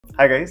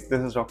Hi guys,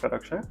 this is Dr.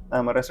 Akshay.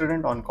 I'm a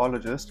resident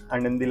oncologist,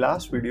 and in the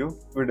last video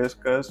we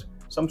discussed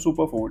some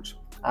superfoods,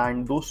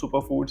 and those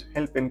superfoods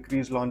help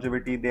increase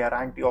longevity. They are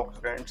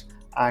antioxidants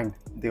and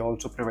they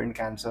also prevent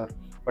cancer.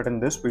 But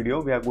in this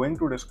video we are going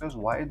to discuss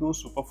why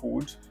those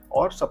superfoods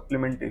or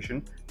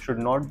supplementation should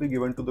not be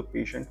given to the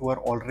patient who are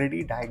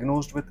already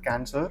diagnosed with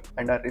cancer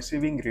and are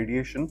receiving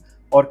radiation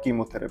or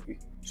chemotherapy.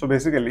 So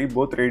basically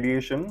both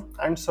radiation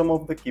and some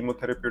of the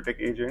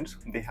chemotherapeutic agents,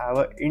 they have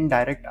an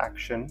indirect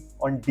action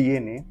on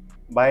DNA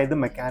by the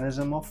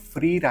mechanism of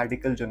free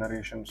radical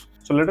generations.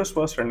 So let us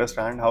first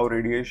understand how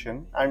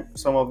radiation and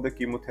some of the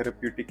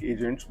chemotherapeutic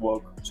agents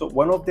work. So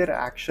one of their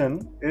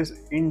action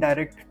is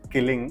indirect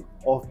killing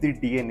of the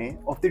DNA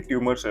of the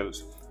tumor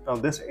cells. Now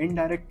this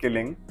indirect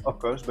killing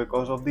occurs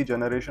because of the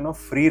generation of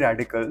free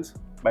radicals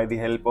by the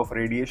help of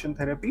radiation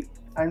therapy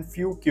and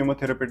few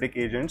chemotherapeutic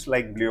agents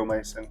like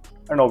bleomycin.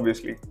 And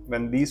obviously,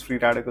 when these free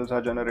radicals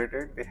are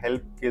generated, they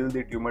help kill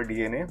the tumor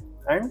DNA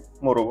and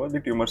moreover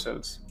the tumor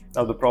cells.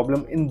 Now the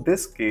problem in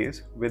this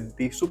case with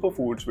the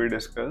superfoods we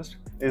discussed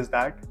is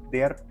that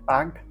they are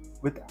packed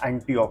with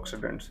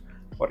antioxidants.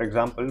 For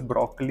example,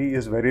 broccoli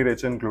is very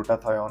rich in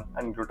glutathione,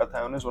 and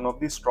glutathione is one of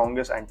the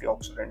strongest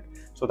antioxidants.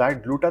 So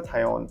that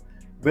glutathione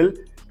will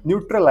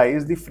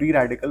neutralize the free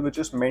radical which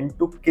is meant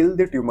to kill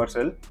the tumor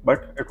cell,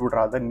 but it would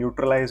rather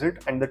neutralize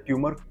it and the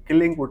tumor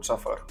killing would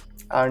suffer.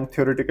 And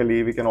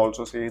theoretically, we can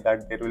also say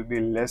that there will be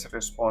less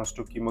response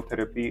to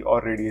chemotherapy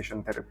or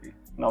radiation therapy.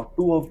 Now,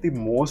 two of the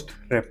most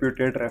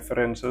reputed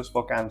references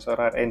for cancer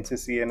are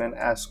NCCN and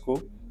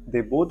ASCO.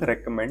 They both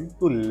recommend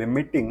to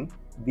limiting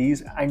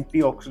these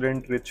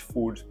antioxidant rich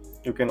foods.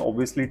 You can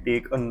obviously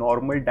take a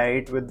normal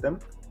diet with them,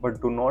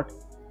 but do not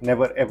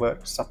never ever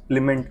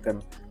supplement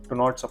them. Do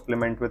not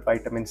supplement with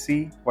vitamin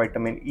C,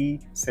 vitamin E,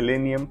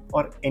 selenium,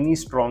 or any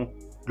strong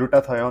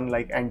glutathione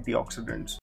like antioxidants.